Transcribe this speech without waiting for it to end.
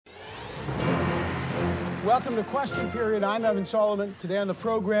Welcome to Question Period. I'm Evan Solomon. Today on the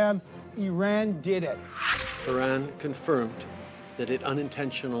program, Iran did it. Iran confirmed that it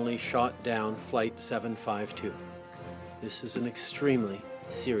unintentionally shot down Flight 752. This is an extremely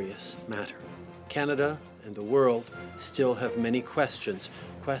serious matter. Canada and the world still have many questions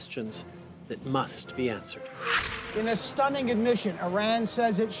that must be answered. In a stunning admission, Iran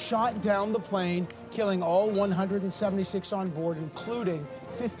says it shot down the plane, killing all 176 on board, including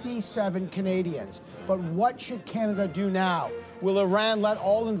 57 Canadians. But what should Canada do now? Will Iran let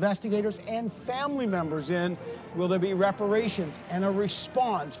all investigators and family members in? Will there be reparations and a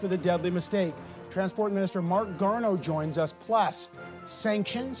response for the deadly mistake? Transport Minister Marc Garneau joins us, plus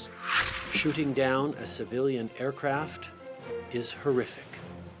sanctions. Shooting down a civilian aircraft is horrific.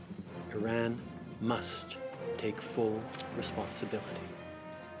 Iran must take full responsibility.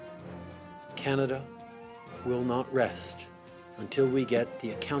 Canada will not rest until we get the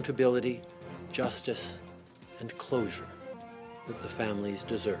accountability, justice, and closure that the families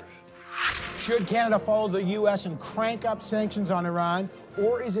deserve. Should Canada follow the U.S. and crank up sanctions on Iran,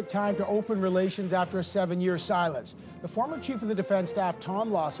 or is it time to open relations after a 7-year silence? The former Chief of the Defense Staff,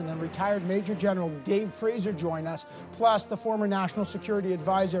 Tom Lawson, and retired Major General Dave Fraser join us, plus the former National Security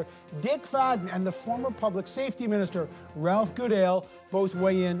Advisor, Dick Fadden, and the former Public Safety Minister, Ralph Goodale, both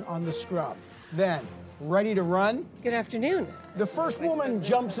weigh in on the scrum. Then, ready to run? Good afternoon. The first woman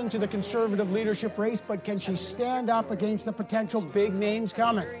jumps into the Conservative leadership race, but can she stand up against the potential big names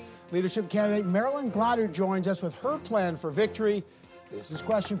coming? Leadership candidate Marilyn Glatter joins us with her plan for victory. This is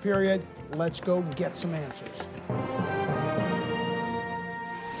Question Period. Let's go get some answers.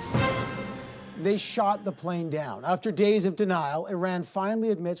 They shot the plane down. After days of denial, Iran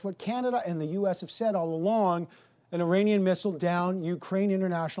finally admits what Canada and the U.S. have said all along: an Iranian missile downed Ukraine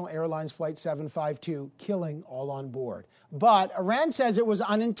International Airlines Flight 752, killing all on board. But Iran says it was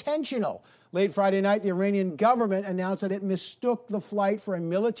unintentional. Late Friday night, the Iranian government announced that it mistook the flight for a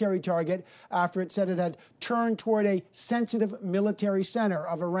military target after it said it had turned toward a sensitive military center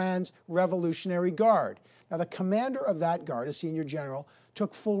of Iran's Revolutionary Guard. Now, the commander of that guard, a senior general,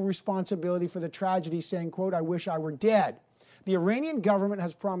 took full responsibility for the tragedy, saying, quote, "I wish I were dead." The Iranian government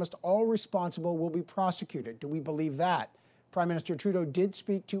has promised all responsible will be prosecuted. Do we believe that? Prime Minister Trudeau did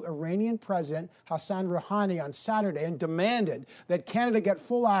speak to Iranian President Hassan Rouhani on Saturday and demanded that Canada get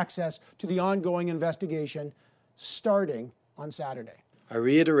full access to the ongoing investigation starting on Saturday. I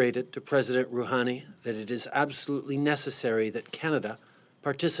reiterated to President Rouhani that it is absolutely necessary that Canada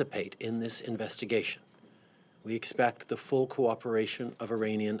participate in this investigation. We expect the full cooperation of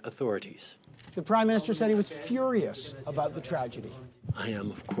Iranian authorities. The Prime Minister said he was furious about the tragedy. I am,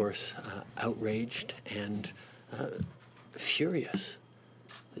 of course, outraged and furious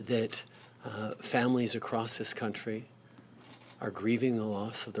that families across this country are grieving the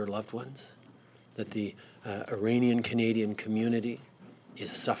loss of their loved ones, that the Iranian-Canadian community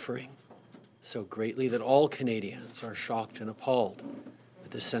is suffering so greatly, that all Canadians are shocked and appalled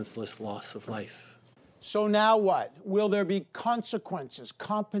at the senseless loss of life. So now what? Will there be consequences,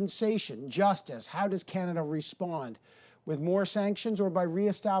 compensation, justice? How does Canada respond? With more sanctions or by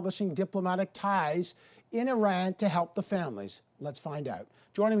reestablishing diplomatic ties in Iran to help the families? Let's find out.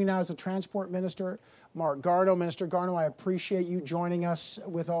 Joining me now is the Transport Minister, Marc Garneau. Minister Garneau, I appreciate you joining us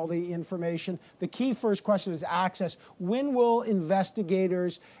with all the information. The key first question is access. When will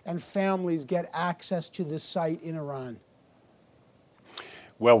investigators and families get access to this site in Iran?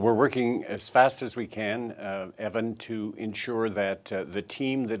 Well, we're working as fast as we can, Evan, to ensure that the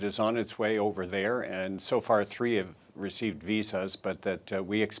team that is on its way over there, and so far 3 have received visas, but that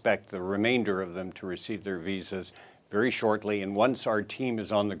we expect the remainder of them to receive their visas very shortly. And once our team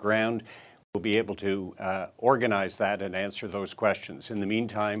is on the ground, we'll be able to organize that and answer those questions. In the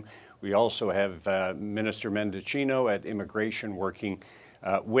meantime, we also have Minister Mendicino at Immigration working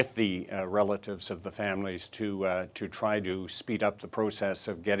with the relatives of the families to try to speed up the process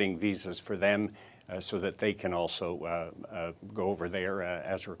of getting visas for them so that they can also go over there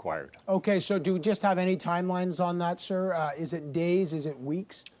as required. Okay, so do we just have any timelines on that, sir? Is it days? Is it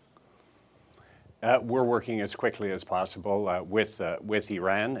weeks? We're working as quickly as possible with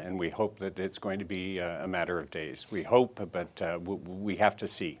Iran, and we hope that it's going to be a matter of days. We hope, but we have to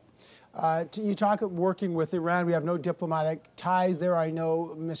see. You talk of working with Iran. We have no diplomatic ties there. I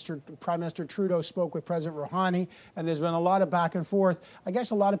know Prime Minister Trudeau spoke with President Rouhani, and there's been a lot of back and forth. I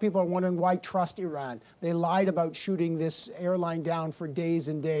guess a lot of people are wondering why trust Iran. They lied about shooting this airline down for days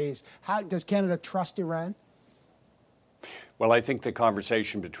and days. How does Canada trust Iran? Well, I think the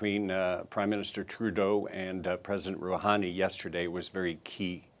conversation between Prime Minister Trudeau and President Rouhani yesterday was very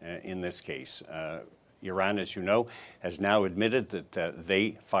key in this case. Iran, as you know, has now admitted that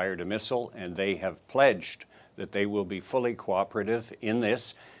they fired a missile, and they have pledged that they will be fully cooperative in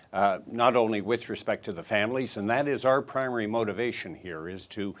this, not only with respect to the families, and that is our primary motivation here, is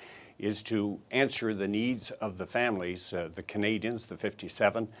to answer the needs of the families, the Canadians, the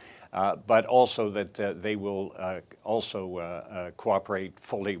 57, but also that they will also cooperate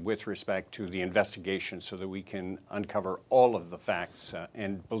fully with respect to the investigation so that we can uncover all of the facts.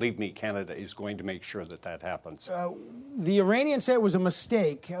 And believe me, Canada is going to make sure that that happens. The Iranians say it was a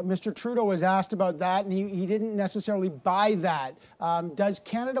mistake. Mr. Trudeau was asked about that, and he didn't necessarily buy that. Does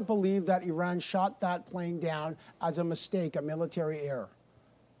Canada believe that Iran shot that plane down as a mistake, a military error?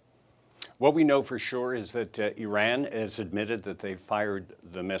 What we know for sure is that Iran has admitted that they fired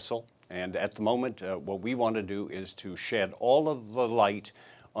the missile. And at the moment, what we want to do is to shed all of the light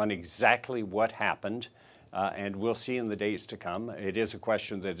on exactly what happened. And we'll see in the days to come. It is a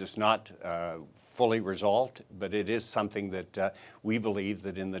question that is not fully resolved, but it is something that we believe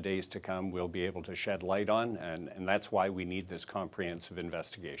that in the days to come we'll be able to shed light on, and that's why we need this comprehensive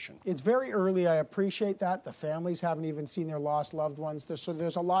investigation. It's very early. I appreciate that. The families haven't even seen their lost loved ones, so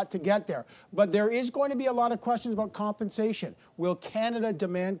there's a lot to get there. But there is going to be a lot of questions about compensation. Will Canada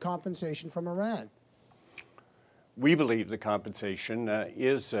demand compensation from Iran? We believe the compensation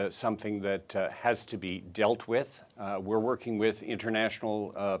is something that has to be dealt with. We're working with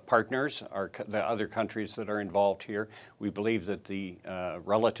international partners, the other countries that are involved here. We believe that the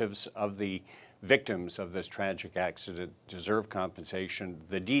relatives of the victims of this tragic accident deserve compensation.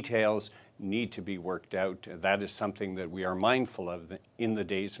 The details need to be worked out. That is something that we are mindful of in the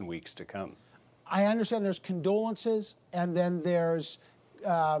days and weeks to come. I understand there's condolences, and then there's,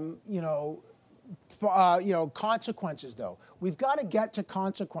 consequences, though. We've got to get to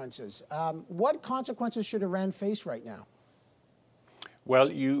consequences. What consequences should Iran face right now?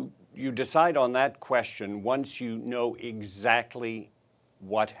 Well, you decide on that question once you know exactly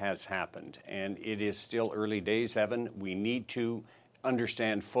what has happened. And it is still early days, Evan. We need to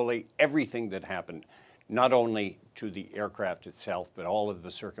understand fully everything that happened, not only to the aircraft itself, but all of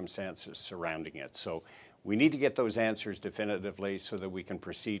the circumstances surrounding it. So we need to get those answers definitively so that we can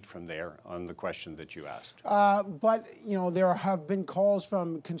proceed from there on the question that you asked. But, there have been calls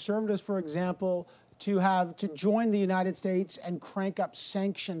from conservatives, for example, to join the United States and crank up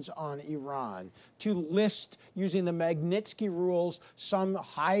sanctions on Iran, to list, using the Magnitsky rules, some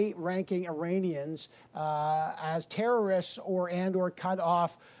high-ranking Iranians as terrorists or cut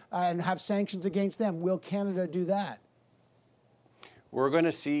off and have sanctions against them. Will Canada do that? We're going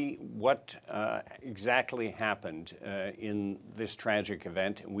to see what exactly happened in this tragic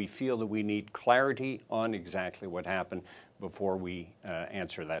event. We feel that we need clarity on exactly what happened before we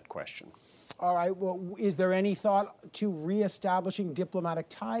answer that question. All right. Well, is there any thought to reestablishing diplomatic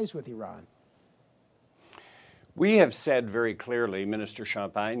ties with Iran? We have said very clearly, Minister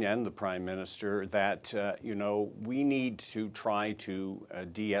Champagne and the Prime Minister, that we need to try to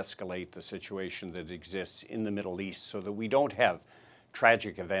de-escalate the situation that exists in the Middle East so that we don't have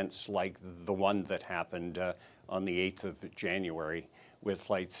tragic events like the one that happened on the 8th of January with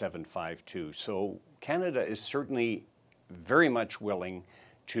Flight 752. So Canada is certainly very much willing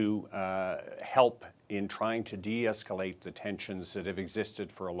to help in trying to de-escalate the tensions that have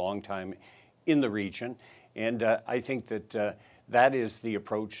existed for a long time in the region. And I think that that is the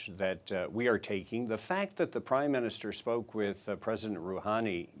approach that we are taking. The fact that the Prime Minister spoke with President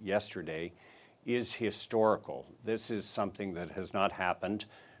Rouhani yesterday is historical. This is something that has not happened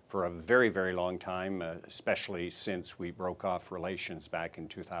for a very, very long time, especially since we broke off relations back in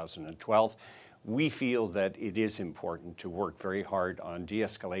 2012. We feel that it is important to work very hard on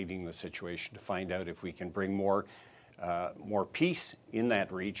de-escalating the situation to find out if we can bring more peace in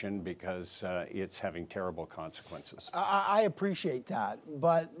that region, because it's having terrible consequences. I appreciate that,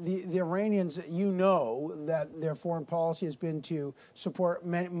 but the Iranians, that their foreign policy has been to support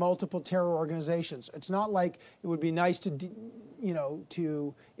multiple terror organizations. It's not like it would be nice to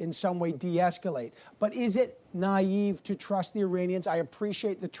in some way de-escalate. But is it naive to trust the Iranians? I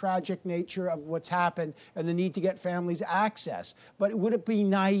appreciate the tragic nature of what's happened and the need to get families access. But would it be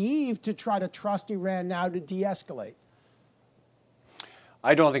naive to try to trust Iran now to de-escalate?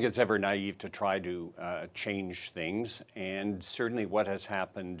 I don't think it's ever naive to try to change things, and certainly what has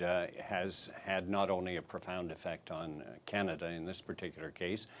happened has had not only a profound effect on Canada in this particular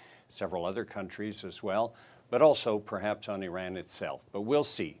case, several other countries as well, but also perhaps on Iran itself. But we'll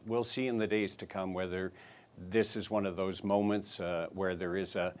see. We'll see in the days to come whether this is one of those moments where there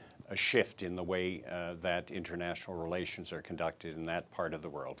is a shift in the way that international relations are conducted in that part of the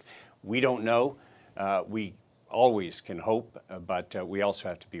world. We don't know. We always can hope, but we also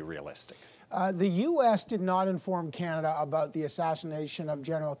have to be realistic. The U.S. did not inform Canada about the assassination of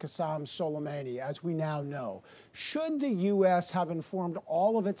General Qasem Soleimani, as we now know. Should the U.S. have informed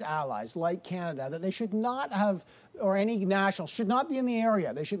all of its allies, like Canada, that they should not have, or any nationals, should not be in the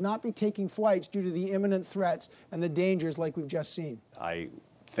area? They should not be taking flights due to the imminent threats and the dangers like we've just seen? I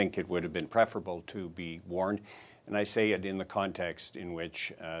think it would have been preferable to be warned. And I say it in the context in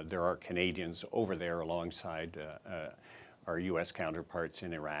which there are Canadians over there alongside our U.S. counterparts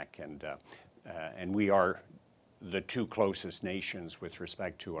in Iraq, and we are the two closest nations with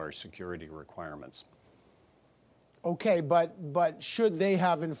respect to our security requirements. Okay, but should they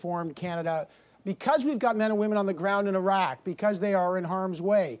have informed Canada, because we've got men and women on the ground in Iraq, because they are in harm's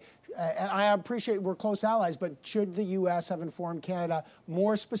way, and I appreciate we're close allies, but should the U.S. have informed Canada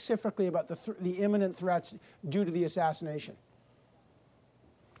more specifically about the imminent threats due to the assassination?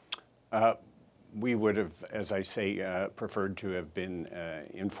 We would have, as I say, preferred to have been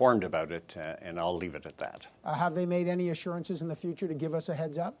informed about it, and I'll leave it at that. Have they made any assurances in the future to give us a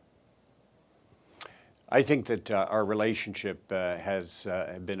heads up? I think that our relationship has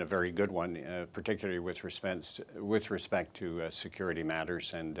been a very good one, particularly with respect to security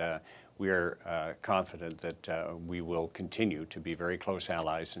matters, and we are confident that we will continue to be very close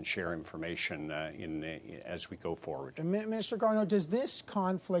allies and share information as we go forward. Minister Garneau, does this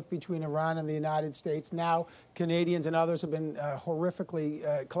conflict between Iran and the United States, now Canadians and others have been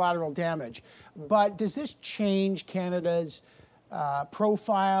horrifically collateral damage, but does this change Canada's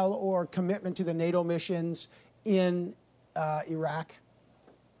profile or commitment to the NATO missions in Iraq?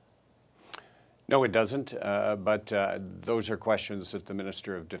 No, it doesn't. But those are questions that the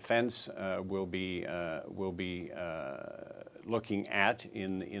Minister of Defense will be looking at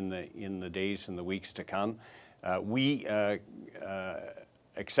in the days and the weeks to come. We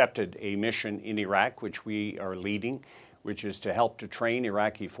accepted a mission in Iraq, which we are leading, which is to help to train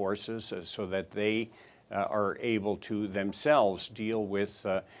Iraqi forces so that they are able to themselves deal with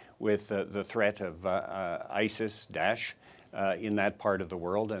the threat of ISIS, Daesh, in that part of the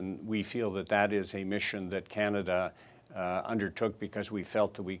world. And we feel that that is a mission that Canada undertook because we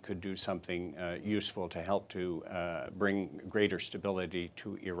felt that we could do something useful to help to bring greater stability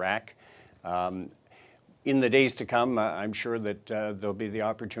to Iraq. In the days to come, I'm sure that there'll be the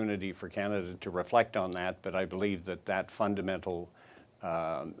opportunity for Canada to reflect on that, but I believe that that fundamental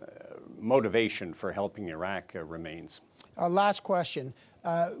motivation for helping Iraq remains. Last question.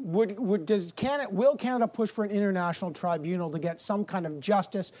 Will Canada push for an international tribunal to get some kind of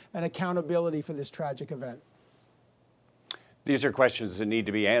justice and accountability for this tragic event? These are questions that need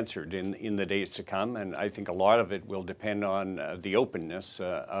to be answered in the days to come, and I think a lot of it will depend on the openness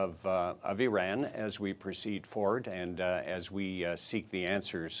of Iran as we proceed forward and as we seek the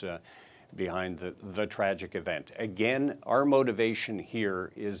answers behind the tragic event. Again, our motivation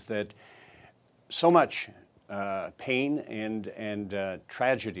here is that so much pain and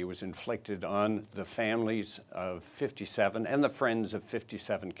tragedy was inflicted on the families of 57 and the friends of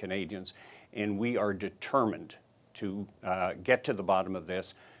 57 Canadians, and we are determined to get to the bottom of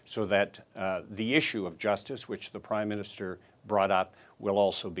this so that the issue of justice, which the Prime Minister brought up, will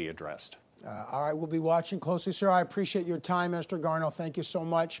also be addressed. All right, we'll be watching closely, sir. I appreciate your time, Minister Garneau. Thank you so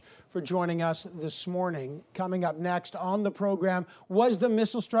much for joining us this morning. Coming up next on the program, was the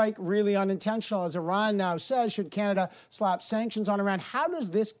missile strike really unintentional? As Iran now says, should Canada slap sanctions on Iran? How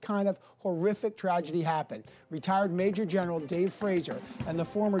does this kind of horrific tragedy happen? Retired Major General Dave Fraser and the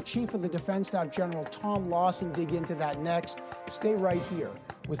former Chief of the Defense Staff General Tom Lawson dig into that next. Stay right here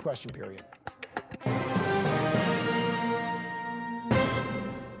with Question Period.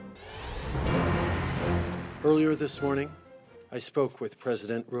 Earlier this morning, I spoke with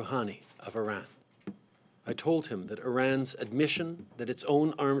President Rouhani of Iran. I told him that Iran's admission that its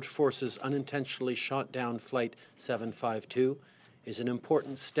own armed forces unintentionally shot down Flight 752 is an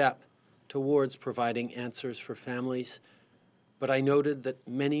important step towards providing answers for families, but I noted that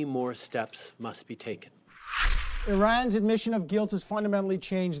many more steps must be taken. Iran's admission of guilt has fundamentally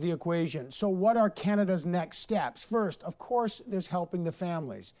changed the equation. So what are Canada's next steps? First, of course, there's helping the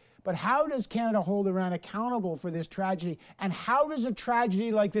families. But how does Canada hold Iran accountable for this tragedy? And how does a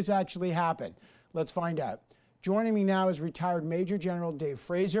tragedy like this actually happen? Let's find out. Joining me now is retired Major General Dave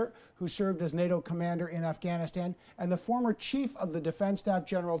Fraser, who served as NATO commander in Afghanistan, and the former Chief of the Defense Staff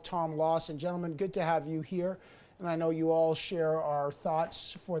General Tom Lawson. Gentlemen, good to have you here. And I know you all share our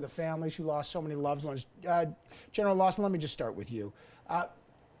thoughts for the families who lost so many loved ones. General Lawson, let me just start with you.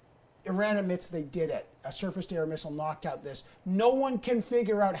 Iran admits they did it. A surface-to-air missile knocked out this. No one can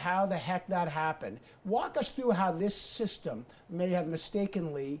figure out how the heck that happened. Walk us through how this system may have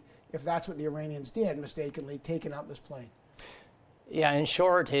mistakenly, if that's what the Iranians did, mistakenly taken out this plane. Yeah, in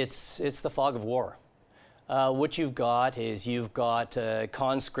short, it's the fog of war. What you've got is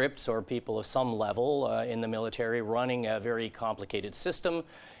conscripts or people of some level in the military running a very complicated system,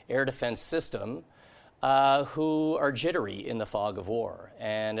 air defense system, who are jittery in the fog of war.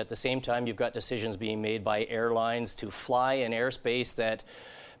 And at the same time, you've got decisions being made by airlines to fly in airspace that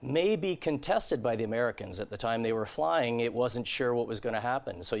may be contested by the Americans. At the time they were flying, it wasn't sure what was going to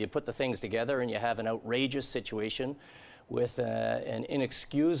happen. So you put the things together and you have an outrageous situation with an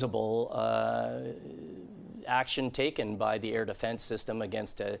inexcusable action taken by the air defense system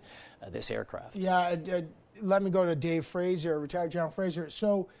against this aircraft. Yeah, let me go to Dave Fraser, retired General Fraser.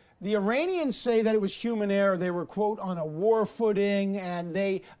 So the Iranians say that it was human error. They were, quote, on a war footing, and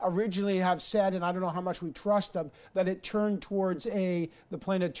they originally have said, and I don't know how much we trust them, that it turned towards the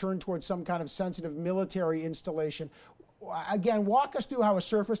plane had turned towards some kind of sensitive military installation. Again, walk us through how a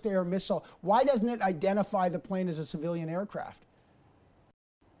surface-to-air missile, why doesn't it identify the plane as a civilian aircraft?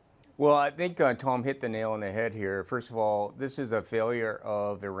 Well, I think Tom hit the nail on the head here. First of all, this is a failure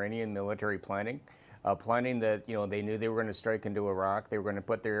of Iranian military planning. Planning that, they knew they were going to strike into Iraq, they were going to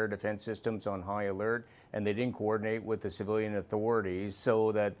put their air defense systems on high alert, and they didn't coordinate with the civilian authorities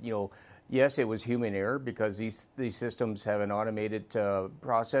so that, yes, it was human error because these systems have an automated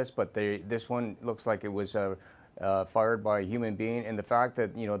process, but this one looks like it was fired by a human being. And the fact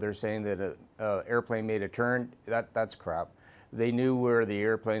that, they're saying that an airplane made a turn, that's crap. They knew where the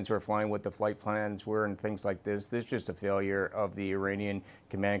airplanes were flying, what the flight plans were, and things like this. This is just a failure of the Iranian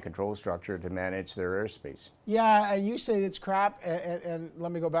command and control structure to manage their airspace. Yeah, you say it's crap, and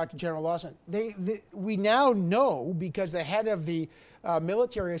let me go back to General Lawson. We now know, because the head of the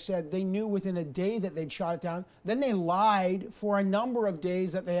military said they knew within a day that they'd shot it down. Then they lied for a number of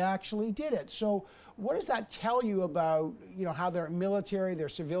days that they actually did it. So what does that tell you about, how their military, their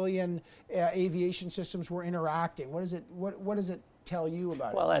civilian aviation systems were interacting? What does it tell you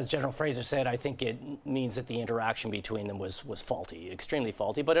about it? Well, as General Fraser said, I think it means that the interaction between them was faulty, extremely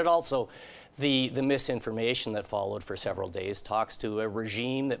faulty. But it also, the misinformation that followed for several days talks to a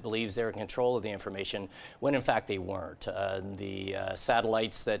regime that believes they're in control of the information when in fact they weren't. The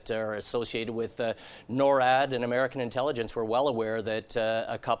satellites that are associated with NORAD and American intelligence were well aware that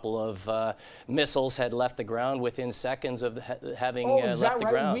a couple of missiles had left the ground within seconds of having left the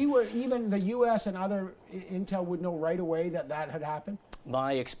ground. Even the U.S. and other intel would know right away that had happened?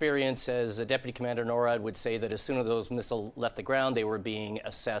 My experience as a Deputy Commander NORAD would say that as soon as those missiles left the ground, they were being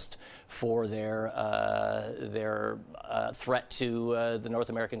assessed for their threat to the North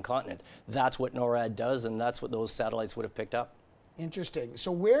American continent. That's what NORAD does, and that's what those satellites would have picked up. Interesting.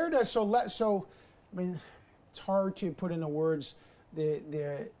 So I mean, it's hard to put into words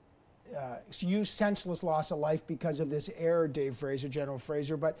the senseless loss of life because of this error, Dave Fraser, General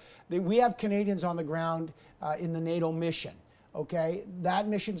Fraser, but we have Canadians on the ground in the NATO mission. Okay, that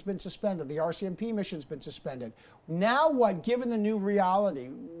mission's been suspended. The RCMP mission's been suspended. Now what, given the new reality,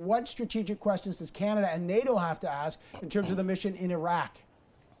 what strategic questions does Canada and NATO have to ask in terms of the mission in Iraq?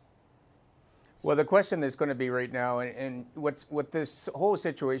 Well, the question that's going to be right now, and what this whole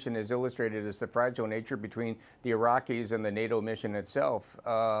situation is illustrated is the fragile nature between the Iraqis and the NATO mission itself.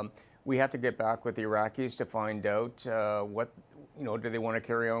 We have to get back with the Iraqis to find out what, do they want to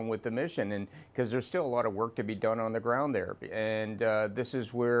carry on with the mission? And because there's still a lot of work to be done on the ground there. And this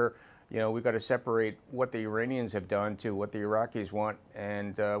is where, we've got to separate what the Iranians have done to what the Iraqis want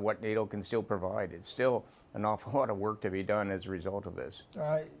and what NATO can still provide. It's still an awful lot of work to be done as a result of this.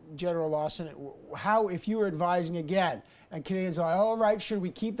 General Lawson, if you were advising again, and Canadians are like, all right, should we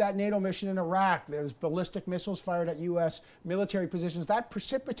keep that NATO mission in Iraq? There's ballistic missiles fired at U.S. military positions. That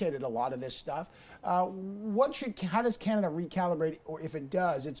precipitated a lot of this stuff. How does Canada recalibrate, or if it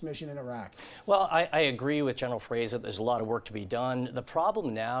does, its mission in Iraq? Well, I agree with General Fraser. There's a lot of work to be done. The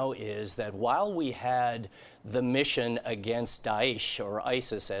problem now is that while we had the mission against Daesh, or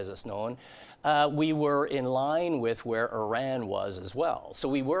ISIS as it's known, we were in line with where Iran was as well. So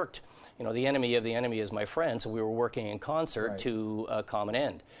we worked, the enemy of the enemy is my friend, so we were working in concert to a common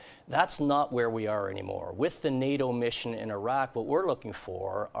end. That's not where we are anymore. With the NATO mission in Iraq, what we're looking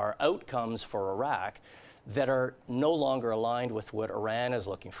for are outcomes for Iraq that are no longer aligned with what Iran is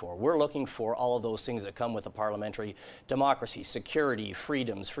looking for. We're looking for all of those things that come with a parliamentary democracy, security,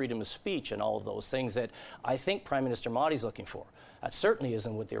 freedom of speech, and all of those things that I think Prime Minister Modi's looking for. That certainly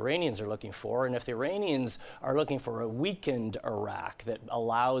isn't what the Iranians are looking for. And if the Iranians are looking for a weakened Iraq that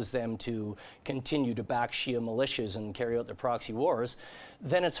allows them to continue to back Shia militias and carry out their proxy wars,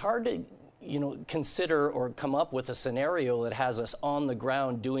 then it's hard to consider or come up with a scenario that has us on the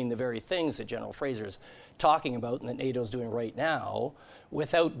ground doing the very things that General Fraser's talking about and that NATO's doing right now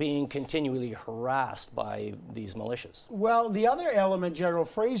without being continually harassed by these militias. Well, the other element, General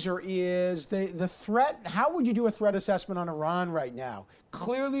Fraser, is the threat. How would you do a threat assessment on Iran right now?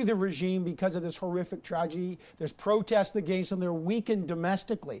 Clearly the regime, because of this horrific tragedy, there's protests against them, they're weakened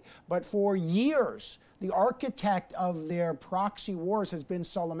domestically. But for years, the architect of their proxy wars has been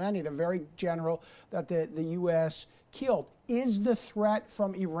Soleimani, the very general that the U.S. killed. Is the threat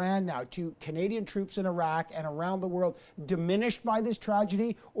from Iran now to Canadian troops in Iraq and around the world diminished by this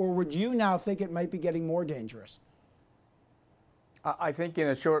tragedy, or would you now think it might be getting more dangerous? I think in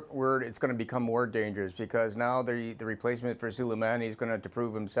a short word, it's going to become more dangerous because now the replacement for Soleimani is going to have to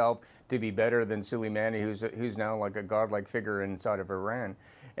prove himself to be better than Soleimani, who's now like a godlike figure inside of Iran.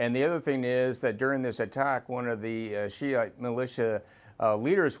 And the other thing is that during this attack, one of the Shiite militia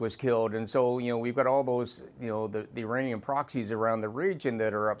leaders was killed. And so, we've got all those, the Iranian proxies around the region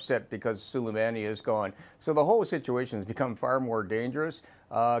that are upset because Soleimani is gone. So the whole situation has become far more dangerous.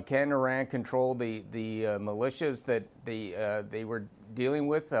 Can Iran control the militias that they were dealing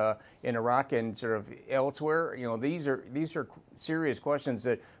with in Iraq and sort of elsewhere? These are serious questions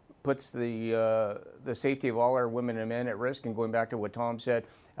that puts the safety of all our women and men at risk. And going back to what Tom said,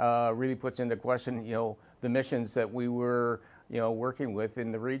 really puts into question, the missions that we were working with in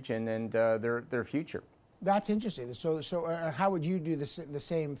the region and their future. That's interesting. So how would you do the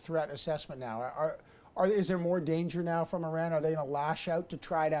same threat assessment now? Is there more danger now from Iran? Are they going to lash out to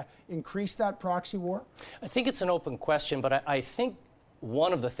try to increase that proxy war? I think it's an open question, but I think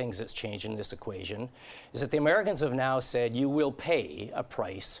one of the things that's changed in this equation is that the Americans have now said you will pay a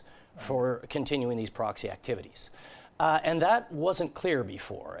price for continuing these proxy activities. And that wasn't clear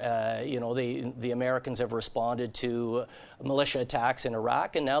before. The Americans have responded to militia attacks in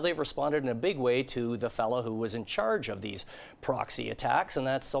Iraq, and now they've responded in a big way to the fellow who was in charge of these proxy attacks, and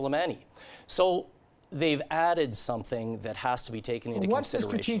that's Soleimani. So they've added something that has to be taken into What's consideration.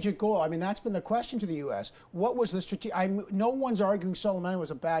 What's the strategic goal? I mean, that's been the question to the U.S. What was the strategic? No one's arguing Soleimani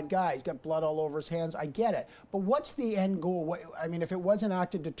was a bad guy. He's got blood all over his hands. I get it. But what's the end goal? I mean, if it was an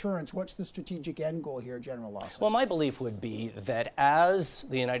act of deterrence, what's the strategic end goal here, General Lawson? Well, my belief would be that as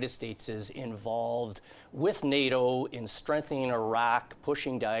the United States is involved with NATO in strengthening Iraq,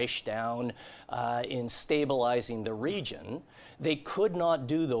 pushing Daesh down, in stabilizing the region, they could not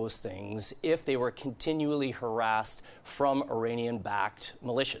do those things if they were continually harassed from Iranian-backed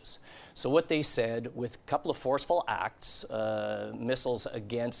militias. So what they said, with a couple of forceful acts, missiles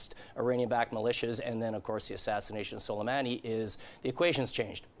against Iranian-backed militias, and then, of course, the assassination of Soleimani, is the equation's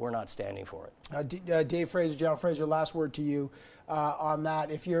changed. We're not standing for it. Dave Fraser, General Fraser, last word to you on that.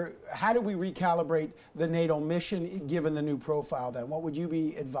 How do we recalibrate the NATO mission given the new profile then? What would you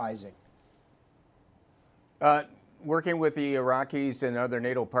be advising? Working with the Iraqis and other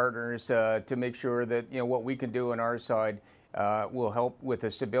NATO partners to make sure that what we can do on our side will help with the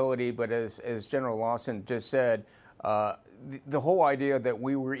stability. But as General Lawson just said, the whole idea that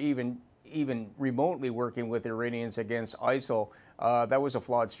we were even remotely working with Iranians against ISIL, that was a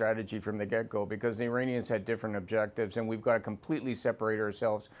flawed strategy from the get-go because the Iranians had different objectives, and we've got to completely separate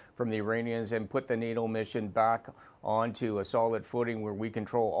ourselves from the Iranians and put the NATO mission back onto a solid footing where we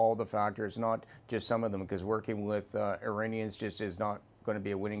control all the factors, not just some of them, because working with Iranians just is not going to be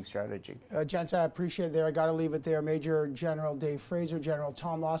a winning strategy. Gents, I appreciate it there. I got to leave it there. Major General Dave Fraser, General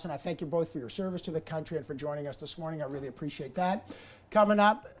Tom Lawson, I thank you both for your service to the country and for joining us this morning. I really appreciate that. Coming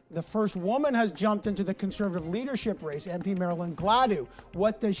up, the first woman has jumped into the Conservative leadership race, MP Marilyn Gladu.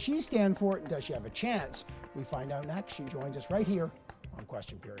 What does she stand for? Does she have a chance? We find out next. She joins us right here on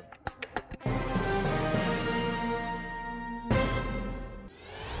Question Period.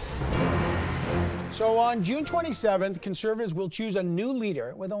 So on June 27th, Conservatives will choose a new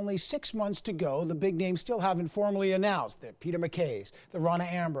leader. With only 6 months to go, the big names still haven't formally announced. The Peter MacKays, the Rona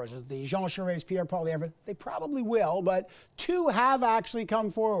Ambroses, the Jean Charest, Pierre Poilievre. They probably will, but two have actually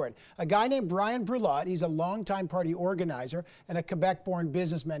come forward. A guy named Brian Brulotte, he's a longtime party organizer and a Quebec-born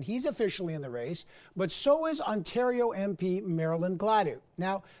businessman. He's officially in the race, but so is Ontario MP Marilyn Gladu.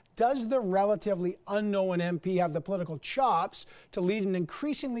 Now, does the relatively unknown MP have the political chops to lead an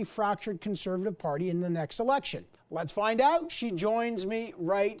increasingly fractured Conservative Party in the next election? Let's find out. She joins me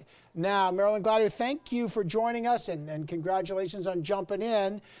right now. Marilyn Gladu, thank you for joining us and congratulations on jumping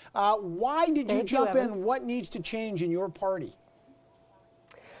in. Why did you jump in? What needs to change in your party?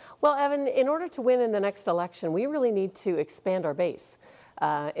 Well, Evan, in order to win in the next election, we really need to expand our base.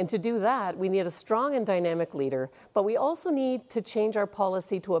 And to do that, we need a strong and dynamic leader, but we also need to change our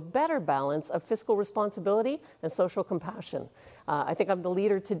policy to a better balance of fiscal responsibility and social compassion. I think I'm the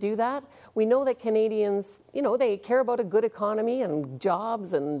leader to do that. We know that Canadians, they care about a good economy and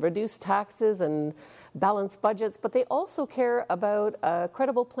jobs and reduced taxes and balanced budgets, but they also care about a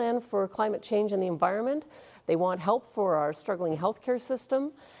credible plan for climate change and the environment. They want help for our struggling healthcare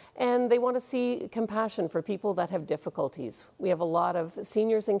system. And they want to see compassion for people that have difficulties. We have a lot of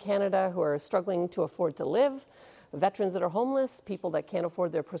seniors in Canada who are struggling to afford to live, veterans that are homeless, people that can't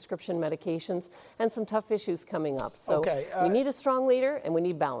afford their prescription medications, and some tough issues coming up. So we need a strong leader and we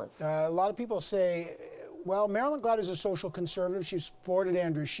need balance. A lot of people say, well, Marilyn Glad is a social conservative. She supported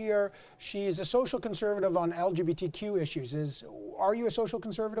Andrew Scheer. She is a social conservative on LGBTQ issues. Are you a social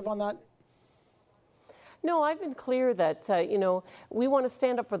conservative on that? No, I've been clear that, we want to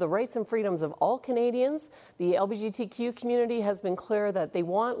stand up for the rights and freedoms of all Canadians. The LGBTQ community has been clear that they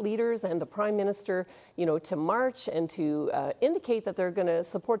want leaders and the Prime Minister, to march and to indicate that they're going to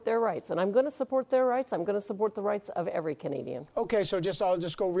support their rights. And I'm going to support their rights. I'm going to support the rights of every Canadian. Okay, so I'll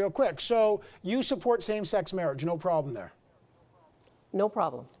just go real quick. So you support same-sex marriage, no problem there? No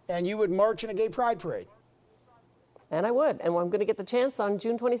problem. And you would march in a gay pride parade? And I would. And I'm going to get the chance on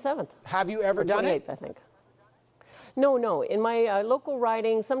June 27th. Have you ever done it? I think. No. In my local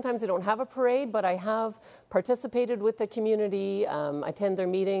riding, sometimes I don't have a parade, but I have participated with the community. I attend their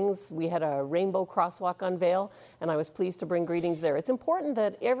meetings. We had a rainbow crosswalk on Vail, and I was pleased to bring greetings there. It's important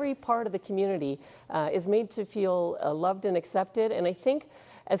that every part of the community is made to feel loved and accepted, and I think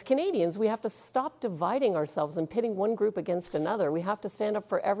as Canadians, we have to stop dividing ourselves and pitting one group against another. We have to stand up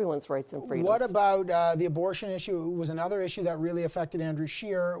for everyone's rights and freedoms. What about the abortion issue? It was another issue that really affected Andrew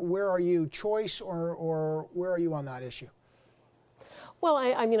Scheer. Where are you, choice, or where are you on that issue? Well,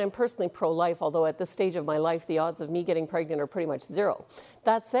 I mean, I'm personally pro-life, although at this stage of my life, the odds of me getting pregnant are pretty much zero.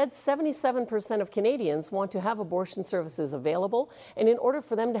 That said, 77% of Canadians want to have abortion services available, and in order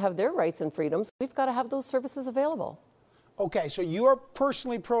for them to have their rights and freedoms, we've got to have those services available. Okay, so you're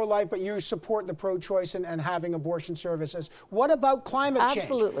personally pro-life, but you support the pro-choice and having abortion services. What about climate change?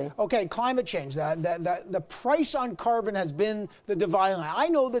 Absolutely. Okay, climate change. The price on carbon has been the dividing line. I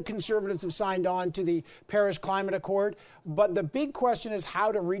know the Conservatives have signed on to the Paris Climate Accord, but the big question is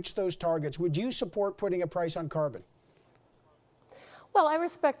how to reach those targets. Would you support putting a price on carbon? Well, I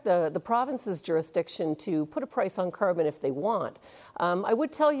respect the province's jurisdiction to put a price on carbon if they want. I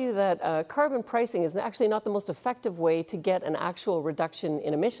would tell you that carbon pricing is actually not the most effective way to get an actual reduction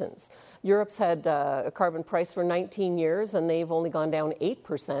in emissions. Europe's had a carbon price for 19 years, and they've only gone down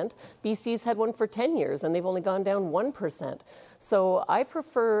 8%. BC's had one for 10 years, and they've only gone down 1%. So I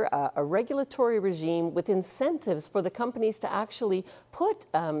prefer a regulatory regime with incentives for the companies to actually put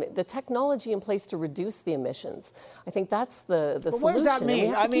the technology in place to reduce the emissions. I think that's the solution. What does that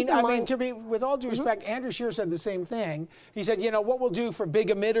mean? I mean, to be, with all due respect, Andrew Scheer said the same thing. He said, what we'll do for big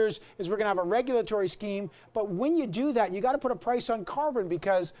emitters is we're going to have a regulatory scheme, but when you do that, you got to put a price on carbon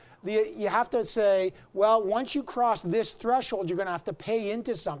because you have to say, well, once you cross this threshold, you're going to have to pay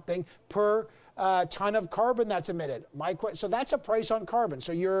into something per ton of carbon that's emitted. So that's a price on carbon.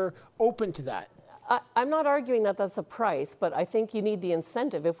 So you're open to that. I'm not arguing that that's a price, but I think you need the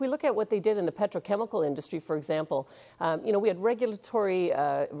incentive. If we look at what they did in the petrochemical industry, for example, we had regulatory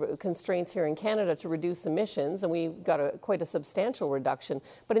constraints here in Canada to reduce emissions, and we got quite a substantial reduction.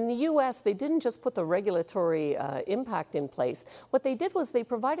 But in the U.S., they didn't just put the regulatory impact in place. What they did was they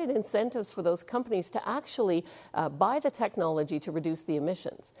provided incentives for those companies to actually buy the technology to reduce the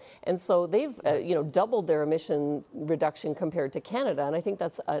emissions. And so they've, doubled their emission reduction compared to Canada, and I think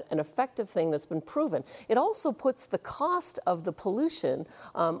that's an effective thing that's been proven. It also puts the cost of the pollution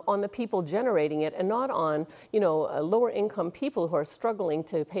on the people generating it and not on, lower income people who are struggling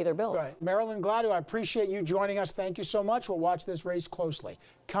to pay their bills. Right. Marilyn Gladu, I appreciate you joining us. Thank you so much. We'll watch this race closely.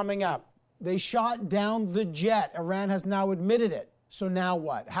 Coming up, they shot down the jet. Iran has now admitted it. So now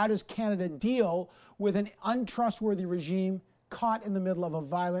what? How does Canada deal with an untrustworthy regime caught in the middle of a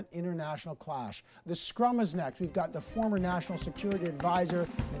violent international clash? The scrum is next. We've got the former National Security Advisor,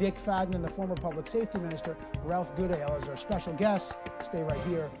 Dick Fadden, and the former Public Safety Minister, Ralph Goodale, as our special guests. Stay right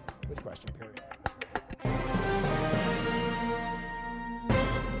here with Question Period.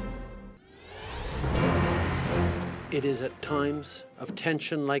 It is at times of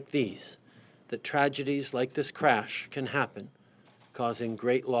tension like these that tragedies like this crash can happen, causing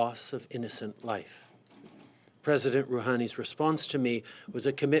great loss of innocent life. President Rouhani's response to me was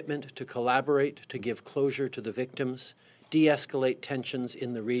a commitment to collaborate to give closure to the victims, de-escalate tensions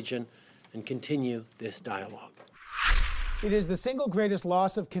in the region, and continue this dialogue. It is the single greatest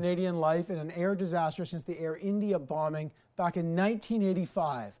loss of Canadian life in an air disaster since the Air India bombing back in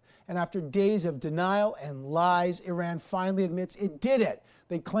 1985. And after days of denial and lies, Iran finally admits it did it.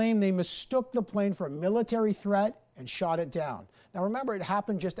 They claim they mistook the plane for a military threat and shot it down. Now remember, it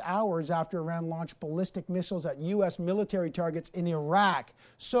happened just hours after Iran launched ballistic missiles at U.S. military targets in Iraq.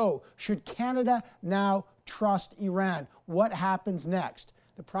 So, should Canada now trust Iran? What happens next?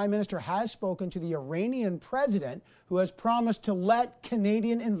 The Prime Minister has spoken to the Iranian president, who has promised to let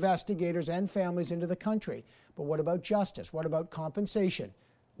Canadian investigators and families into the country. But what about justice? What about compensation?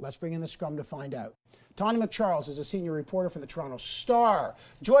 Let's bring in the scrum to find out. Tawny McCharles is a senior reporter for the Toronto Star.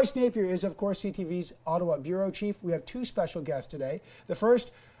 Joyce Napier is, of course, CTV's Ottawa bureau chief. We have two special guests today. The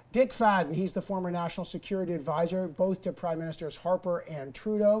first, Dick Fadden. He's the former national security advisor, both to Prime Ministers Harper and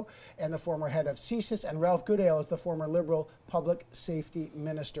Trudeau, and the former head of CSIS. And Ralph Goodale is the former Liberal public safety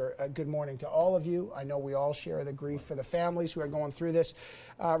minister. Good morning to all of you. I know we all share the grief for the families who are going through this.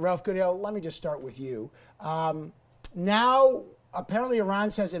 Ralph Goodale, let me just start with you. Now, apparently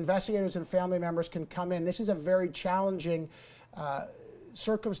Iran says investigators and family members can come in. This is a very challenging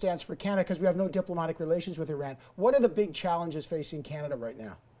circumstance for Canada because we have no diplomatic relations with Iran. What are the big challenges facing Canada right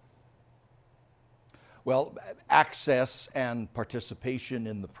now? Well, access and participation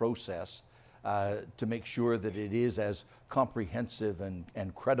in the process to make sure that it is as comprehensive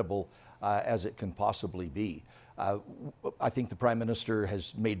and credible as it can possibly be. I think the Prime Minister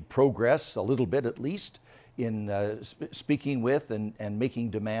has made progress, a little bit at least, in speaking with and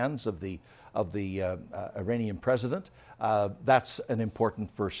making demands of the Iranian president. That's an important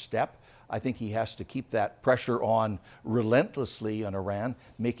first step. I think he has to keep that pressure on relentlessly on Iran,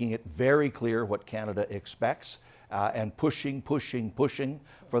 making it very clear what Canada expects, and pushing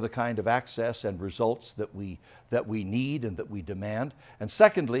for the kind of access and results that we need and that we demand. And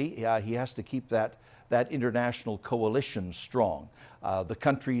secondly, he has to keep that international coalition strong. The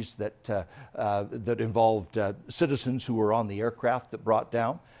countries that involved citizens who were on the aircraft that brought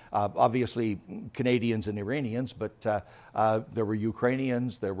down, obviously Canadians and Iranians, but there were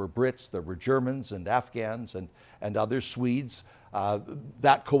Ukrainians, there were Brits, there were Germans and Afghans and others, Swedes.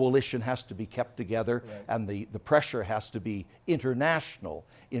 That coalition has to be kept together, right. And the pressure has to be international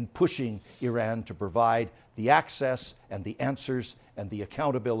in pushing Iran to provide the access and the answers and the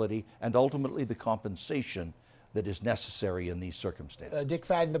accountability and ultimately the compensation that is necessary in these circumstances. Dick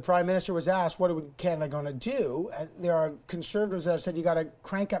Fadden, the Prime Minister, was asked, what are Canada going to do? There are conservatives that have said you got to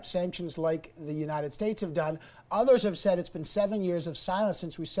crank up sanctions like the United States have done. Others have said it's been 7 years of silence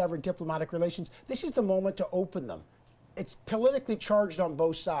since we severed diplomatic relations. This is the moment to open them. It's politically charged on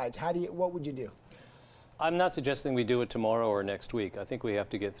both sides. What would you do? I'm not suggesting we do it tomorrow or next week. I think we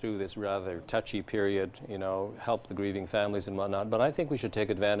have to get through this rather touchy period, help the grieving families and whatnot. But I think we should take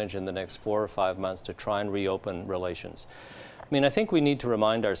advantage in the next 4 or 5 months to try and reopen relations. I think we need to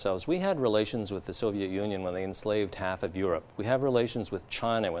remind ourselves, we had relations with the Soviet Union when they enslaved half of Europe. We have relations with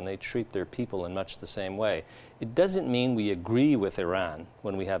China when they treat their people in much the same way. It doesn't mean we agree with Iran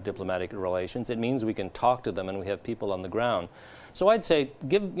when we have diplomatic relations. It means we can talk to them and we have people on the ground. So I'd say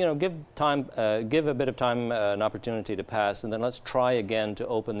give a bit of time, an opportunity to pass, and then let's try again to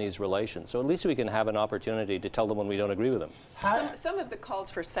open these relations. So at least we can have an opportunity to tell them when we don't agree with them. Some of the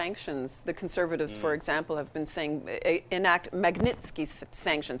calls for sanctions, the Conservatives, for example, have been saying enact Magnitsky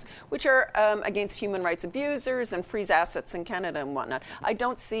sanctions, which are against human rights abusers and freeze assets in Canada and whatnot. I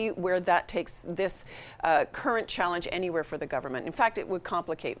don't see where that takes this current challenge anywhere for the government. In fact, it would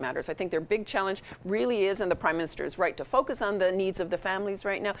complicate matters. I think their big challenge really is, and the Prime Minister is right to focus on the needs of the families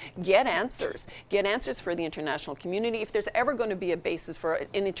right now. Get answers for the international community. If there's ever going to be a basis for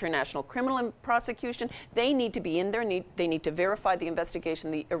an international criminal prosecution, they need to be in there. They need to verify the investigation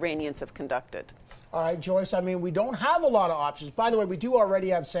the Iranians have conducted. All right, Joyce, we don't have a lot of options. By the way, we do already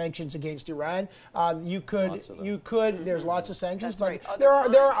have sanctions against Iran. There's lots of sanctions, but right. there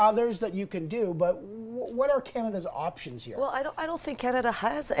are others that you can do. But what are Canada's options here? Well, I don't think Canada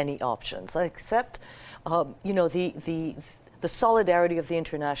has any options except, the solidarity of the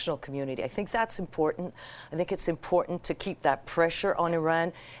international community. I think that's important. I think it's important to keep that pressure on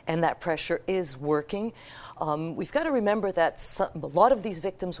Iran, and that pressure is working. We've got to remember that a lot of these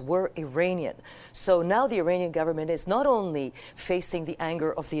victims were Iranian. So now the Iranian government is not only facing the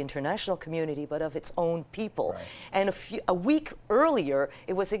anger of the international community, but of its own people. Right. And a week earlier,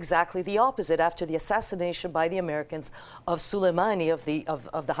 it was exactly the opposite. After the assassination by the Americans of Soleimani,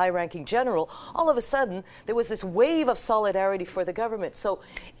 of the high-ranking general, all of a sudden, there was this wave of solidarity for the government. So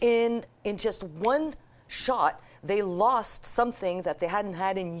in just one shot, they lost something that they hadn't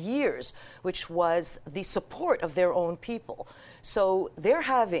had in years, which was the support of their own people. So they're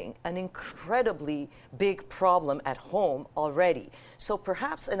having an incredibly big problem at home already. So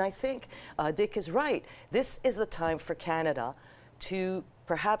perhaps, and I think Dick is right, this is the time for Canada to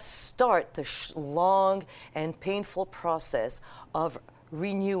perhaps start the long and painful process of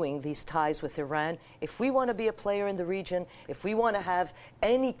renewing these ties with Iran. If we want to be a player in the region, if we want to have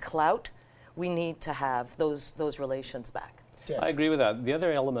any clout, we need to have those relations back. I agree with that. The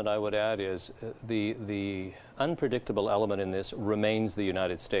other element I would add is the unpredictable element in this remains the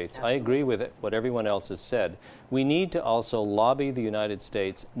United States. Absolutely. I agree with what everyone else has said. We need to also lobby the United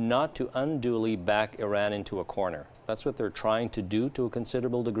States not to unduly back Iran into a corner. That's what they're trying to do to a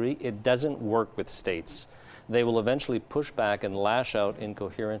considerable degree. It doesn't work with states. They will eventually push back and lash out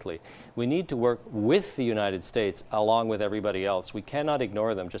incoherently. We need to work with the United States along with everybody else. We cannot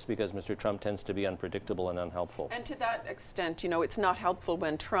ignore them just because Mr. Trump tends to be unpredictable and unhelpful. And to that extent, you know, it's not helpful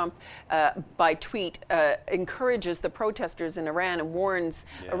when Trump, by tweet, encourages the protesters in Iran and warns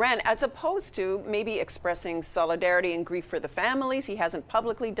Iran, as opposed to maybe expressing solidarity and grief for the families. He hasn't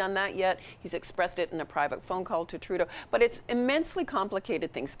publicly done that yet. He's expressed it in a private phone call to Trudeau. But it's immensely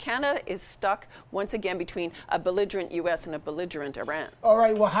complicated things. Canada is stuck once again between a belligerent U.S. and a belligerent Iran. All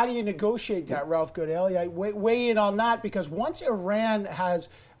right, well, how do you negotiate that, Ralph Goodale? Weigh in on that, because once Iran has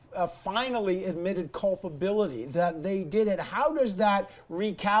finally admitted culpability, that they did it, how does that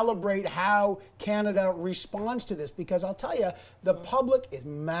recalibrate how Canada responds to this? Because I'll tell you, the public is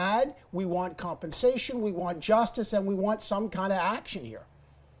mad. We want compensation, we want justice, and we want some kind of action here.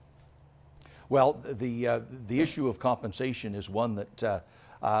 Well, the issue of compensation is one that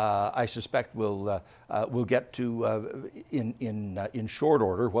I suspect we'll get to in short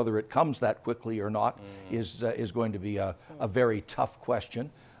order. Whether it comes that quickly or not is going to be a very tough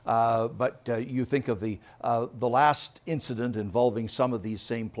question. But you think of the last incident involving some of these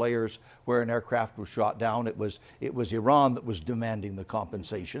same players where an aircraft was shot down. It was Iran that was demanding the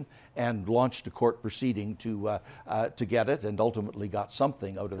compensation and launched a court proceeding to get it, and ultimately got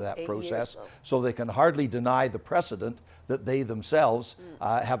something out of that process. So they can hardly deny the precedent that they themselves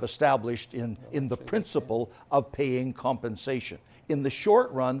have established in the principle of paying compensation. In the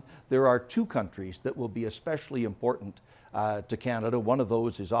short run, there are two countries that will be especially important to Canada. One of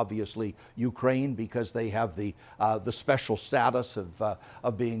those is obviously Ukraine, because they have the special status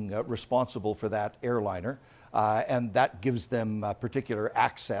of being responsible for that airliner. And that gives them particular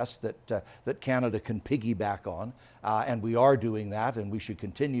access that Canada can piggyback on. And we are doing that, and we should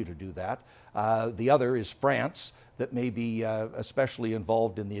continue to do that. The other is France, that may be especially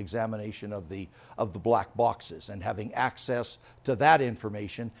involved in the examination of the black boxes, and having access to that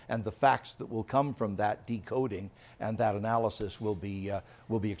information and the facts that will come from that decoding and that analysis will be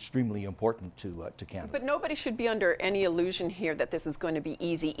extremely important to Canada. But nobody should be under any illusion here that this is going to be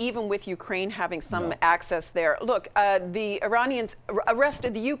easy, even with Ukraine having some access there. Look, the Iranians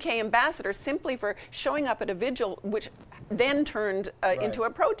arrested the UK ambassador simply for showing up at a vigil, which then turned into a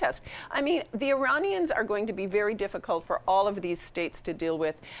protest. I mean, the Iranians are going to be very difficult for all of these states to deal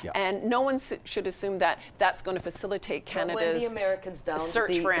with, and no one should assume that that's going to facilitate Canada's when the Americans downed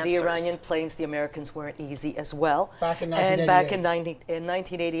search for answers. The Iranian planes, the Americans weren't easy as well. Back in 1988. And back in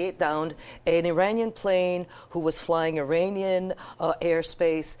 1988, downed an Iranian plane who was flying Iranian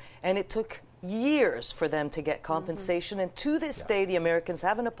airspace, and it took years for them to get compensation, and to this day the Americans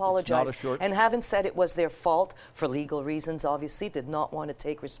haven't apologized and haven't said it was their fault for legal reasons. Obviously did not want to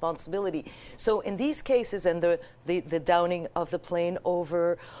take responsibility. So in these cases, and the downing of the plane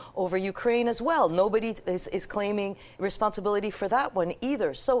over Ukraine as well, nobody is claiming responsibility for that one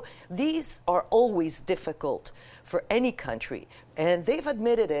either. So these are always difficult for any country, and they've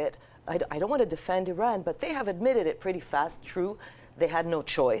admitted it. I don't want to defend Iran, but they have admitted it pretty fast. True, they had no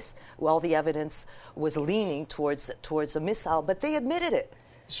choice. Well, the evidence was leaning towards a missile, but they admitted it.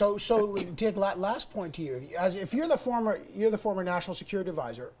 So Dick, last point to you. If you're the former national security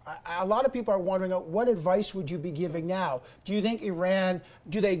advisor, a lot of people are wondering, what advice would you be giving now? Do you think Iran,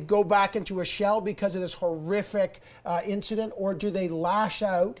 do they go back into a shell because of this horrific incident, or do they lash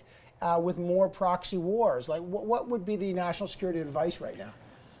out with more proxy wars? Like, what would be the national security advice right now?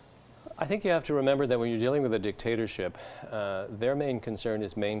 I think you have to remember that when you're dealing with a dictatorship, their main concern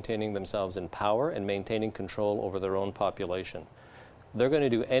is maintaining themselves in power and maintaining control over their own population. They're going to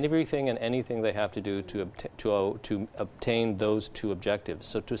do everything and anything they have to do to obtain those two objectives.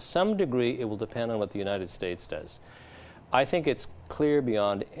 So to some degree, it will depend on what the United States does. I think it's clear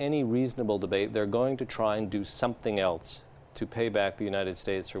beyond any reasonable debate they're going to try and do something else to pay back the United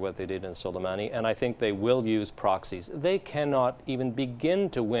States for what they did in Soleimani, and I think they will use proxies. They cannot even begin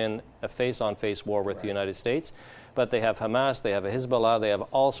to win a face-on-face war with the United States, but they have Hamas, they have a Hezbollah, they have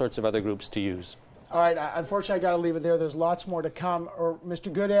all sorts of other groups to use. All right, unfortunately, I got to leave it there. There's lots more to come.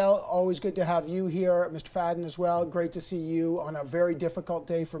 Mr. Goodale, always good to have you here. Mr. Fadden as well, great to see you on a very difficult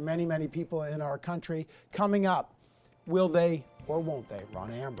day for many, many people in our country. Coming up, will they or won't they?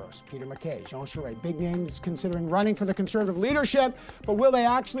 Rona Ambrose, Peter MacKay, Jean Charest, big names considering running for the Conservative leadership, but will they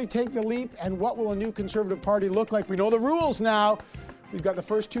actually take the leap, and what will a new Conservative Party look like? We know the rules now. We've got the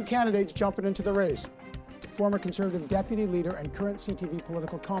first two candidates jumping into the race. Former Conservative Deputy Leader and current CTV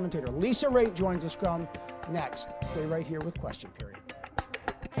political commentator Lisa Raitt joins the scrum next. Stay right here with Question Period.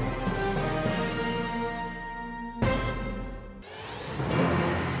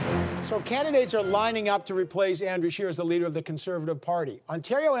 So candidates are lining up to replace Andrew Scheer as the leader of the Conservative Party.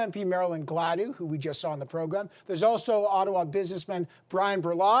 Ontario MP Marilyn Gladu, who we just saw in the program. There's also Ottawa businessman Brian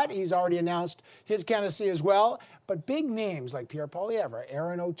Berlot. He's already announced his candidacy as well. But big names like Pierre Poilievre,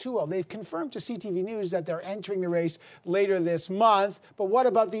 Aaron O'Toole, they've confirmed to CTV News that they're entering the race later this month. But what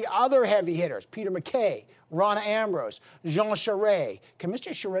about the other heavy hitters? Peter MacKay, Rona Ambrose, Jean Charest. Can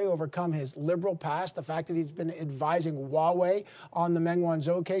Mr. Charest overcome his Liberal past, the fact that he's been advising Huawei on the Meng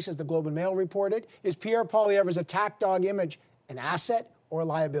Wanzhou case, as the Globe and Mail reported? Is Pierre Poilievre's attack dog image an asset or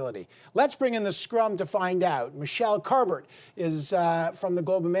liability? Let's bring in the scrum to find out. Michelle Carbert is from the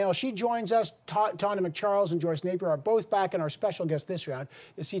Globe and Mail. She joins us. Tawna McCharles and Joyce Napier are both back, and our special guest this round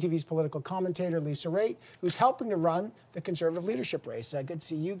is CTV's political commentator Lisa Raitt, who's helping to run the Conservative leadership race. Good to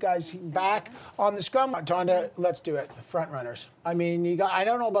see you guys back on the scrum. Tawna, let's do it. Front runners. I mean, you got. I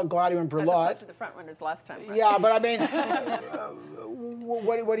don't know about Gladu and Berlot. Those were the front runners last time. Right? Yeah, but I mean,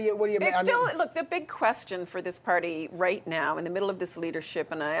 what do you mean? It's still, look, the big question for this party right now, in the middle of this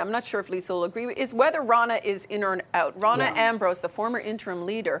leadership, and I'm not sure if Lisa will agree, is whether Rona is in or out. Rona Ambrose, the former interim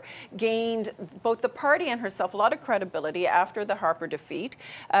leader, gained both the party and herself a lot of credibility after the Harper defeat.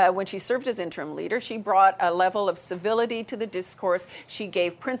 When she served as interim leader, she brought a level of civility to the discourse. She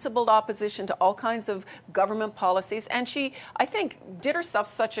gave principled opposition to all kinds of government policies, and she, I think, did herself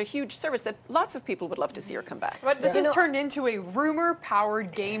such a huge service that lots of people would love to see her come back. But this has turned into a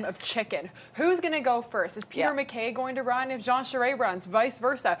rumor-powered game of chicken. Who's going to go first? Is Peter MacKay going to run if Jean Charest runs? Vice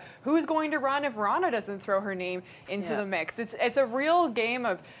versa. Who's going to run if Rona doesn't throw her name into the mix? It's a real game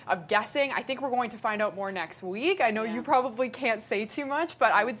of guessing. I think we're going to find out more next week. I know you probably can't say too much,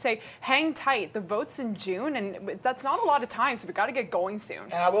 but I would say hang tight. The vote's in June, and that's not a lot of time, so we've got to get going soon.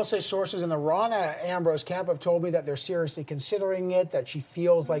 And I will say sources in the Rona Ambrose camp have told me that they're seriously considering it, that she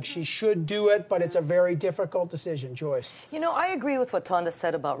feels like she should do it, but it's a very difficult decision. Joyce? You know, I agree with what Tawna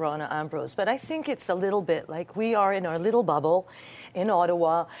said about Rona Ambrose, but I think it's a little bit like we are in our little bubble in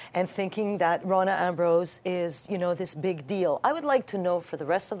Ottawa and thinking that Rona Ambrose is, you know, this big deal. I would like to know for the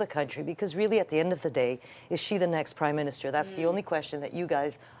rest of the country, because really at the end of the day, is she the next prime minister? That's the only question that you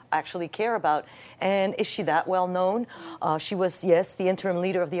guys actually care about. And is she that well known? She was, yes, the interim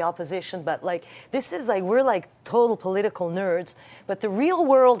leader of the opposition, but like, this is like, we're like total political nerds, but the real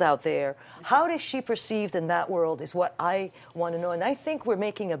world out there, how is she perceived in that world is what I want to know. And I think we're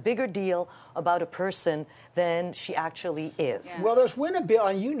making a bigger deal about a person than she actually is. Well, there's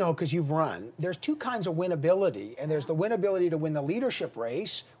winnability, and you know because you've run, there's two kinds of winnability, and there's the winnability to win the leadership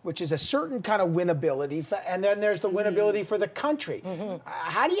race, which is a certain kind of winnability, and then there's the winnability for the country.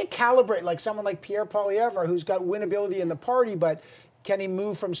 How do you calibrate like someone like Pierre Poilievre, who's got winnability in the party, but can he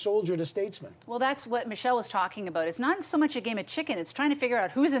move from soldier to statesman? Well, that's what Michelle was talking about. It's not so much a game of chicken. It's trying to figure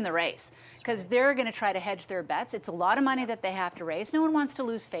out who's in the race, because they're going to try to hedge their bets. It's a lot of money that they have to raise. No one wants to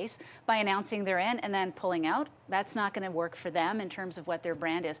lose face by announcing they're in and then pulling out. That's not going to work for them in terms of what their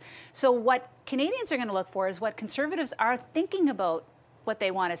brand is. So what Canadians are going to look for is what Conservatives are thinking about what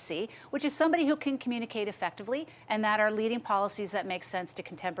they want to see, which is somebody who can communicate effectively and that are leading policies that make sense to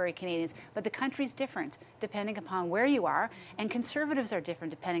contemporary Canadians. But the country's different depending upon where you are, and Conservatives are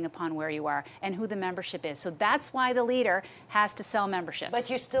different depending upon where you are and who the membership is. So that's why the leader has to sell memberships. But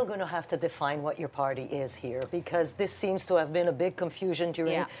you're still going to have to define what your party is here, because this seems to have been a big confusion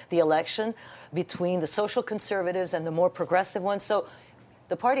during the election between the social conservatives and the more progressive ones. So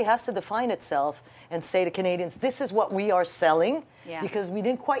the party has to define itself and say to Canadians, this is what we are selling, because we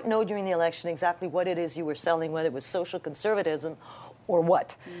didn't quite know during the election exactly what it is you were selling, whether it was social conservatism or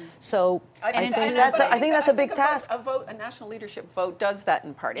what? So I think I that's a big task. A national leadership vote does that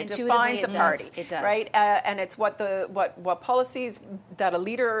in part. It Intuitively, defines a it party, does. It does. right? And it's what policies that a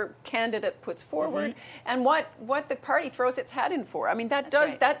leader candidate puts forward, and what the party throws its hat in for. I mean, that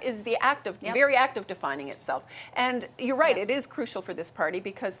is the act of very act of defining itself. And you're right, it is crucial for this party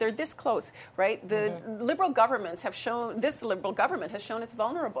because they're this close, right? The Liberal governments have shown, this Liberal government has shown it's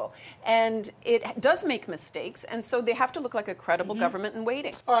vulnerable, and it does make mistakes, and so they have to look like a credible government in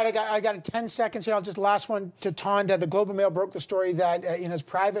waiting. All right, I got 10 seconds here. I'll just last one to Tonda. The Globe and Mail broke the story that in his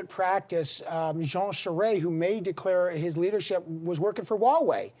private practice, Jean Charest, who may declare his leadership, was working for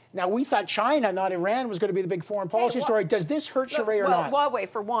Huawei. Now, we thought China, not Iran, was going to be the big foreign policy story. Does this hurt Charest or not? Huawei,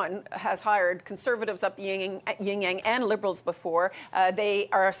 for one, has hired conservatives up Yin Yang and liberals before. They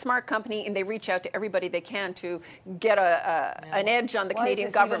are a smart company, and they reach out to everybody they can to get an edge on the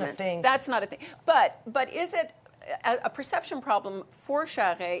Canadian government. That's not a thing. But is it a perception problem for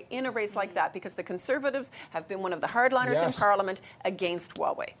Charest in a race like that, because the Conservatives have been one of the hardliners in Parliament against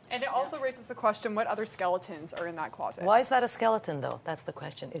Huawei. And it also raises the question, what other skeletons are in that closet? Why is that a skeleton, though? That's the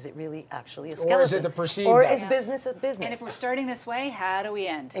question. Is it really actually a skeleton? Or is it the perceived? Or is business a business? And if we're starting this way, how do we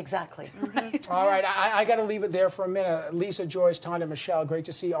end? Exactly. All right, I got to leave it there for a minute. Lisa, Joyce, Tonda, Michelle, great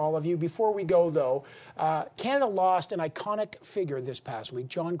to see all of you. Before we go, though, Canada lost an iconic figure this past week,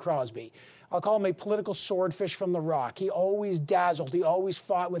 John Crosbie. I'll call him a political swordfish from the rock. He always dazzled. He always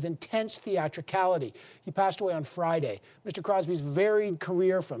fought with intense theatricality. He passed away on Friday. Mr. Crosbie's varied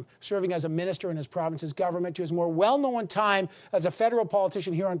career, from serving as a minister in his province's government to his more well-known time as a federal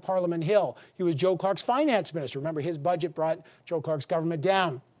politician here on Parliament Hill. He was Joe Clark's finance minister. Remember, his budget brought Joe Clark's government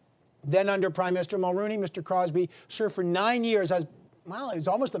down. Then under Prime Minister Mulroney, Mr. Crosbie served for 9 years as, well, he was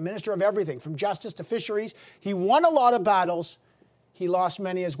almost the minister of everything, from justice to fisheries. He won a lot of battles. He lost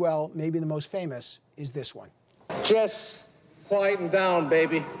many as well. Maybe the most famous is this one. Just quieten down,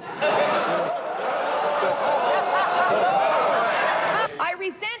 baby. I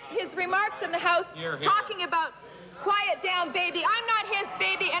resent his remarks in the House talking about quiet down, baby. I'm not his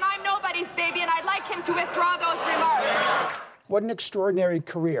baby, and I'm nobody's baby, and I'd like him to withdraw those remarks. What an extraordinary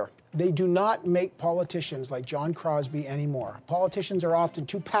career. They do not make politicians like John Crosbie anymore. Politicians are often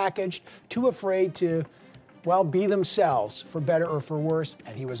too packaged, too afraid to, well, be themselves, for better or for worse,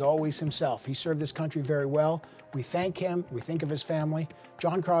 and he was always himself. He served this country very well. We thank him. We think of his family.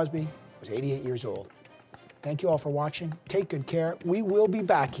 John Crosbie was 88 years old. Thank you all for watching. Take good care. We will be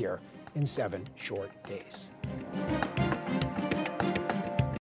back here in 7 short days.